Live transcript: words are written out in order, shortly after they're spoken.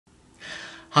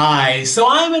Hi, so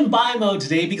I'm in bi mode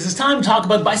today because it's time to talk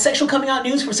about bisexual coming out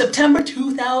news for September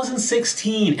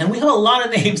 2016. And we have a lot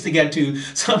of names to get to,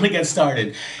 so I'm going to get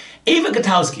started. Eva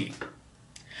Gutowski.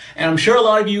 And I'm sure a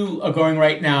lot of you are going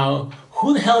right now,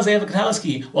 who the hell is Eva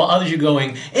Gutowski? While others are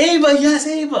going, Eva, yes,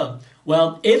 Eva.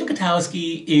 Well, Eva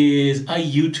Gutowski is a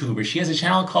YouTuber. She has a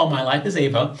channel called My Life is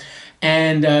Eva.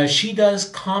 And she does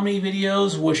comedy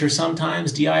videos, which are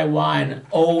sometimes DIY and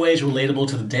always relatable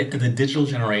to the digital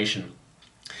generation.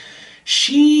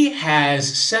 She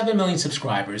has 7 million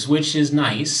subscribers, which is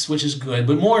nice, which is good,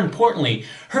 but more importantly,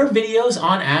 her videos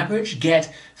on average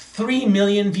get 3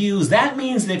 million views. That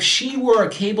means that if she were a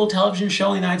cable television show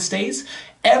in the United States,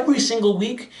 every single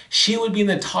week she would be in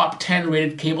the top 10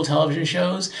 rated cable television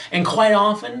shows, and quite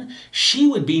often she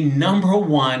would be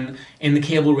 #1 in the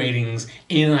cable ratings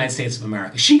in the United States of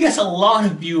America. She gets a lot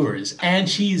of viewers, and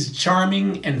she's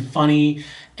charming and funny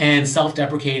and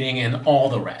self-deprecating and all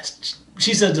the rest.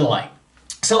 She's a delight.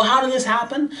 So how did this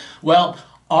happen? Well,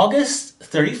 August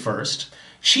 31st,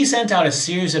 she sent out a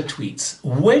series of tweets,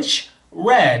 which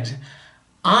read,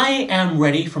 "I am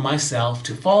ready for myself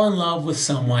to fall in love with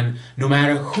someone no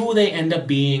matter who they end up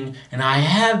being, and I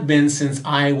have been since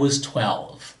I was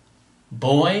 12.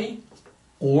 Boy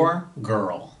or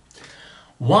girl.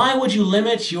 Why would you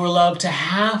limit your love to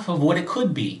half of what it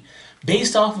could be,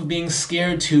 based off of being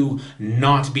scared to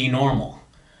not be normal?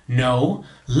 No,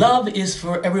 love is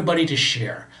for everybody to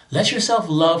share. Let yourself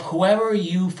love whoever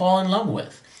you fall in love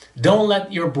with. Don't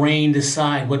let your brain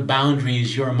decide what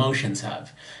boundaries your emotions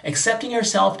have. Accepting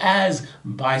yourself as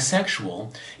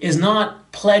bisexual is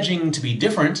not pledging to be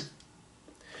different.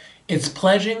 It's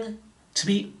pledging to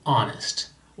be honest."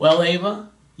 Well, Eva,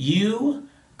 you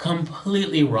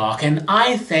completely rock, and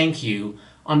I thank you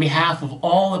on behalf of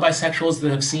all the bisexuals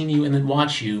that have seen you and that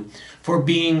watch you for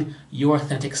being your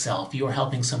authentic self. You are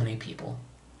helping so many people.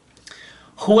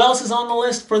 Who else is on the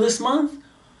list for this month?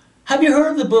 Have you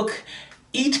heard of the book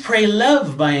Eat, Pray,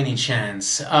 Love by any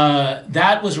chance?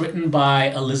 That was written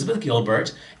by Elizabeth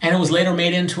Gilbert, and it was later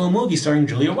made into a movie starring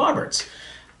Julia Roberts.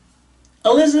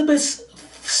 Elizabeth's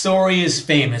story is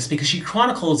famous because she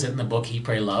chronicles it in the book Eat,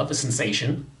 Pray, Love, a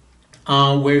sensation,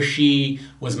 where she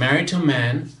was married to a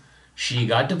man, she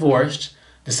got divorced,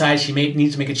 decided she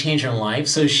needed to make a change in her life,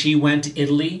 so she went to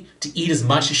Italy to eat as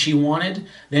much as she wanted,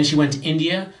 then she went to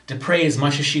India to pray as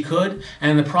much as she could,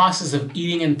 and in the process of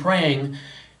eating and praying,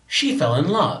 she fell in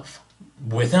love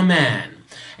with a man.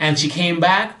 And she came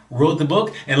back, wrote the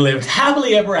book, and lived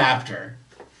happily ever after.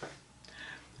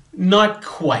 Not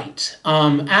quite.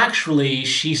 Actually,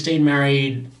 she stayed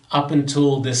married up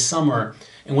until this summer,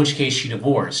 in which case she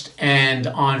divorced. And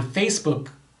on Facebook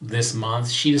this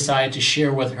month, she decided to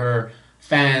share with her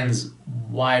fans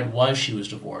why it was she was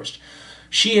divorced.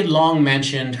 She had long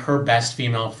mentioned her best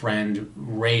female friend,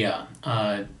 Rhea.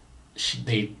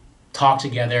 They talked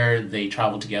together, they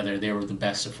traveled together, they were the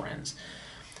best of friends.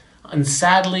 And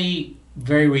sadly,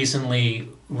 very recently,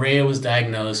 Rhea was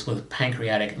diagnosed with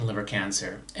pancreatic and liver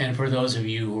cancer. And for those of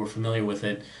you who are familiar with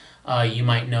it, you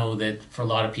might know that for a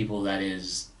lot of people that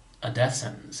is a death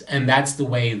sentence. And that's the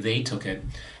way they took it.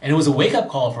 And it was a wake-up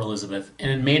call for Elizabeth, and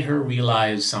it made her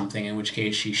realize something, in which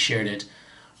case she shared it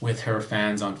with her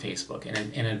fans on Facebook.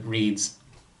 And it reads,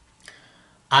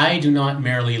 "I do not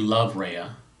merely love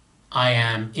Rhea. I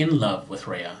am in love with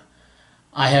Rhea.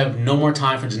 I have no more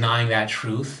time for denying that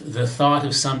truth. The thought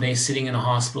of someday sitting in a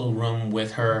hospital room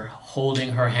with her,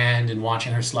 holding her hand and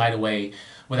watching her slide away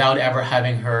without ever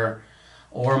having her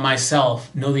or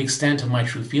myself know the extent of my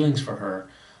true feelings for her,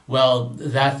 well,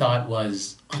 that thought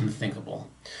was unthinkable."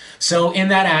 So in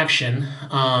that action,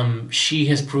 she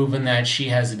has proven that she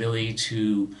has the ability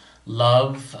to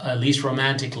love, at least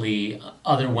romantically,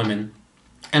 other women.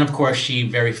 And of course, she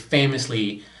very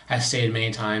famously has stated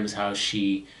many times how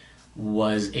she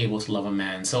was able to love a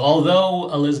man. So although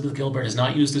Elizabeth Gilbert has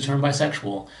not used the term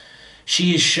bisexual,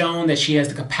 she has shown that she has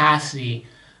the capacity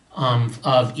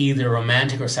of either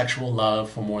romantic or sexual love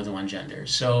for more than one gender.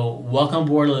 So welcome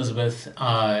aboard, Elizabeth,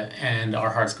 and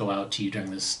our hearts go out to you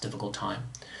during this difficult time.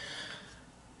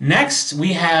 Next,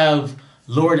 we have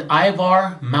Lord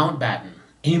Ivar Mountbatten.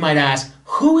 And you might ask,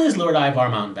 who is Lord Ivar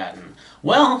Mountbatten?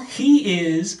 Well, he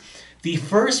is the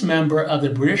first member of the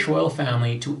British royal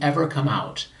family to ever come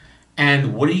out.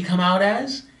 And what did he come out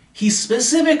as? He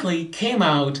specifically came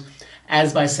out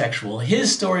as bisexual.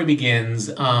 His story begins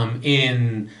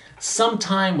in some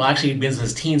time, well, actually it begins in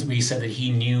his teens, where he said that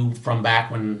he knew from back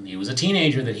when he was a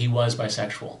teenager that he was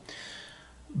bisexual.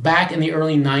 Back in the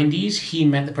early 90s, he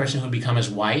met the person who would become his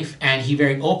wife, and he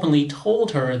very openly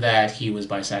told her that he was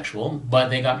bisexual, but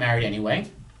they got married anyway.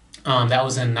 That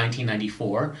was in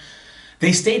 1994.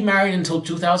 They stayed married until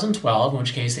 2012, in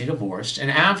which case they divorced, and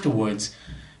afterwards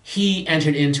he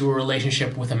entered into a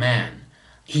relationship with a man.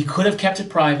 He could have kept it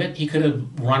private, he could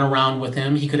have run around with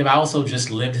him, he could have also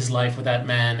just lived his life with that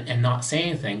man and not say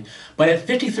anything. But at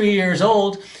 53 years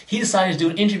old, he decided to do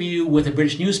an interview with a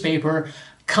British newspaper,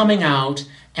 coming out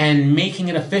and making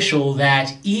it official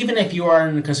that even if you are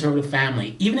in a conservative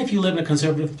family, even if you live in a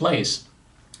conservative place,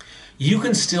 you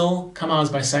can still come out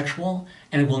as bisexual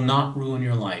and it will not ruin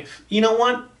your life. You know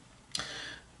what?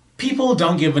 People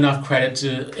don't give enough credit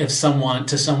to someone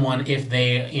if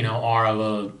they, you know, are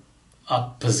of a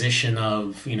position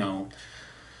of, you know,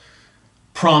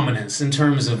 prominence in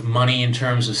terms of money, in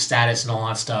terms of status and all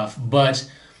that stuff.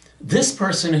 But this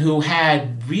person who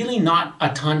had really not a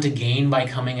ton to gain by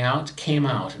coming out, came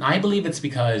out. And I believe it's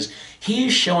because he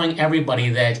is showing everybody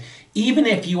that even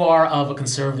if you are of a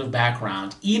conservative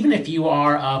background, even if you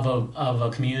are of a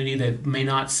community that may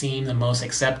not seem the most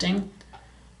accepting,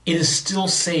 it is still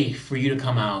safe for you to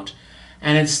come out.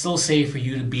 And it's still safe for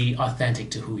you to be authentic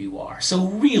to who you are. So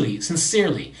really,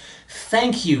 sincerely,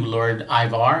 thank you, Lord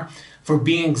Ivar, for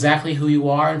being exactly who you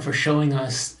are and for showing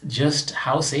us just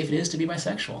how safe it is to be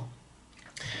bisexual.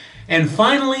 And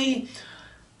finally,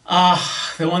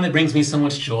 the one that brings me so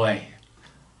much joy.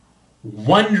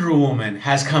 Wonder Woman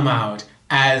has come out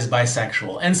as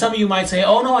bisexual. And some of you might say,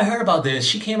 oh no, I heard about this.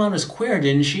 She came out as queer,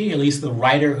 didn't she? At least the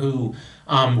writer who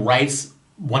writes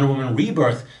Wonder Woman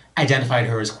Rebirth identified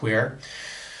her as queer.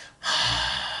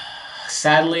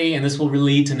 Sadly, and this will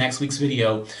lead to next week's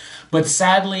video, but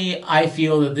sadly, I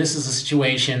feel that this is a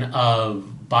situation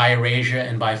of bi-erasure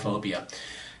and biphobia.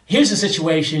 Here's the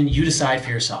situation, you decide for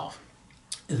yourself.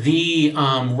 The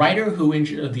writer who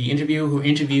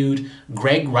interviewed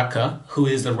Greg Rucka, who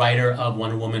is the writer of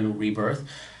Wonder Woman Rebirth,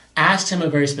 asked him a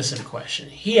very specific question.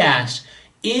 He asked,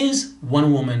 is Wonder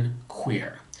Woman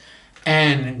queer?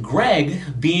 And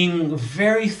Greg, being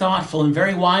very thoughtful and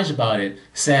very wise about it,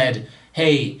 said,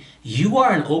 hey, you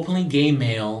are an openly gay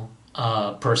male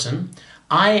person.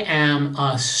 I am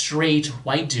a straight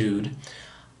white dude.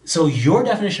 So your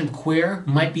definition of queer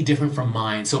might be different from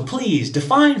mine. So please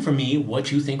define for me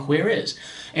what you think queer is.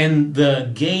 And the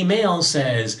gay male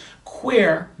says,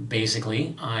 queer,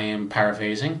 basically, I am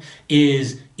paraphrasing,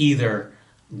 is either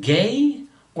gay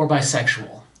or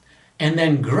bisexual. And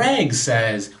then Greg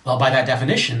says, well, by that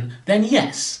definition, then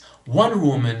yes, Wonder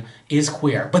Woman is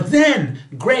queer. But then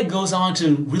Greg goes on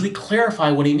to really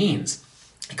clarify what he means.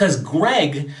 Because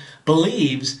Greg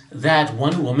believes that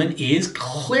Wonder Woman is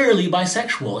clearly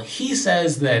bisexual. He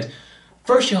says that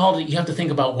first you have to think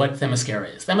about what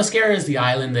Themyscira is. Themyscira is the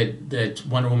island that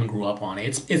Wonder Woman grew up on.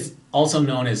 It's also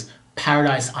known as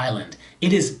Paradise Island.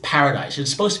 It is paradise. It's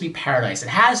supposed to be paradise. It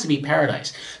has to be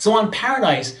paradise. So on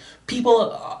paradise,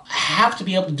 people have to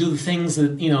be able to do the things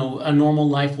that, you know, a normal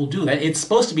life will do. That it's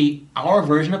supposed to be our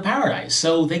version of paradise.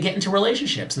 So they get into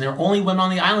relationships, and there are only women on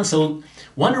the island. So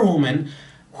Wonder Woman,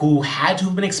 who had to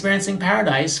have been experiencing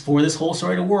paradise for this whole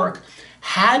story to work,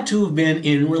 had to have been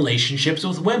in relationships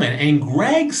with women. And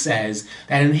Greg says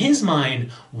that in his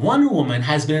mind, Wonder Woman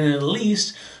has been in at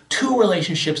least 2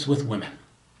 relationships with women.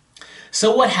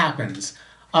 So what happens?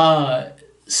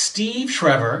 Steve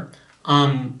Trevor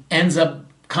ends up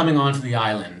coming onto the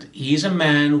island. He's a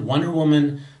man. Wonder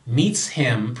Woman meets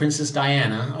him. Princess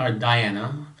Diana, or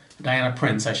Diana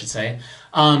Prince, I should say,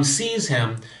 sees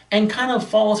him and kind of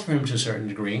falls for him to a certain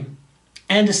degree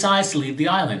and decides to leave the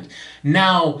island.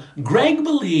 Now, Greg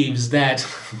believes that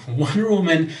Wonder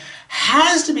Woman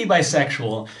has to be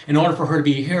bisexual in order for her to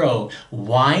be a hero.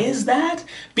 Why is that?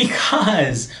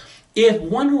 Because if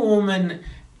Wonder Woman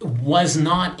was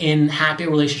not in happy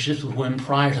relationships with women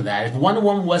prior to that, if Wonder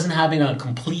Woman wasn't having a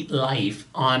complete life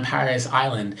on Paradise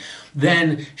Island,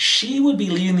 then she would be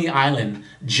leaving the island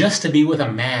just to be with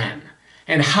a man.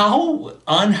 And how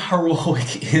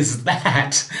unheroic is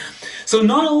that? So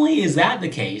not only is that the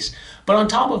case, but on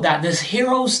top of that, this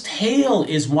hero's tale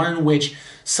is one in which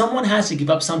someone has to give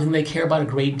up something they care about a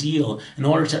great deal in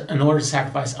order to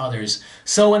sacrifice others.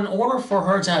 So in order for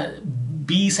her to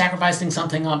be sacrificing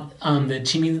something up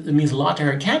that means a lot to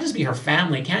her, it can't just be her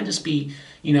family, it can't just be,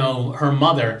 you know, her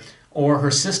mother or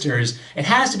her sisters. It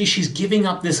has to be she's giving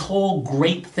up this whole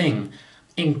great thing,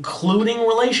 including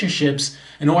relationships,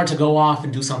 in order to go off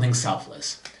and do something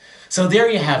selfless. So there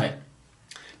you have it.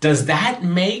 Does that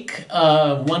make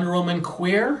Wonder Woman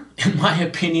queer? In my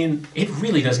opinion, it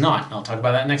really does not. I'll talk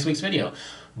about that in next week's video.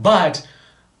 But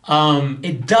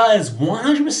it does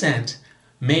 100%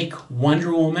 make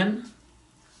Wonder Woman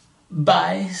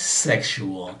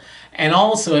bisexual. And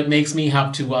also it makes me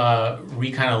have to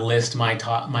kind of list my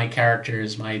top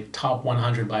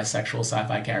 100 bisexual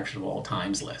sci-fi characters of all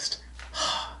times list.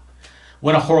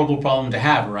 What a horrible problem to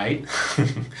have, right?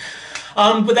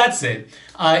 But that's it.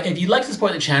 If you'd like to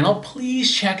support the channel,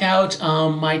 please check out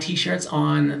my t-shirts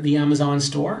on the Amazon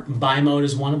store. Bi mode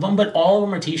is one of them, but all of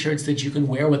them are t-shirts that you can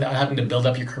wear without having to build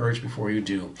up your courage before you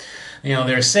do. You know,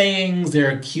 they're sayings,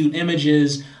 they're cute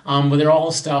images, but they're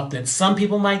all stuff that some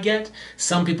people might get,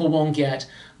 some people won't get,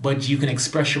 but you can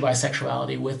express your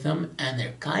bisexuality with them, and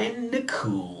they're kinda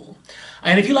cool.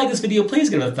 And if you like this video, please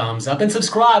give it a thumbs up and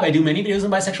subscribe. I do many videos on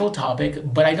bisexual topic,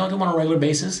 but I don't do them on a regular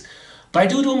basis. But I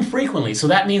do them frequently, so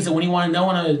that means that when you want to know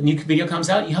when a new video comes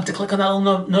out, you have to click on that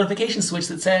little notification switch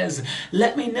that says,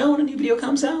 let me know when a new video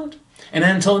comes out. And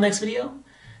then until the next video,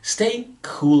 stay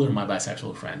cooler, my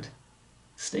bisexual friend.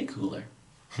 Stay cooler.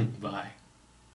 Bye.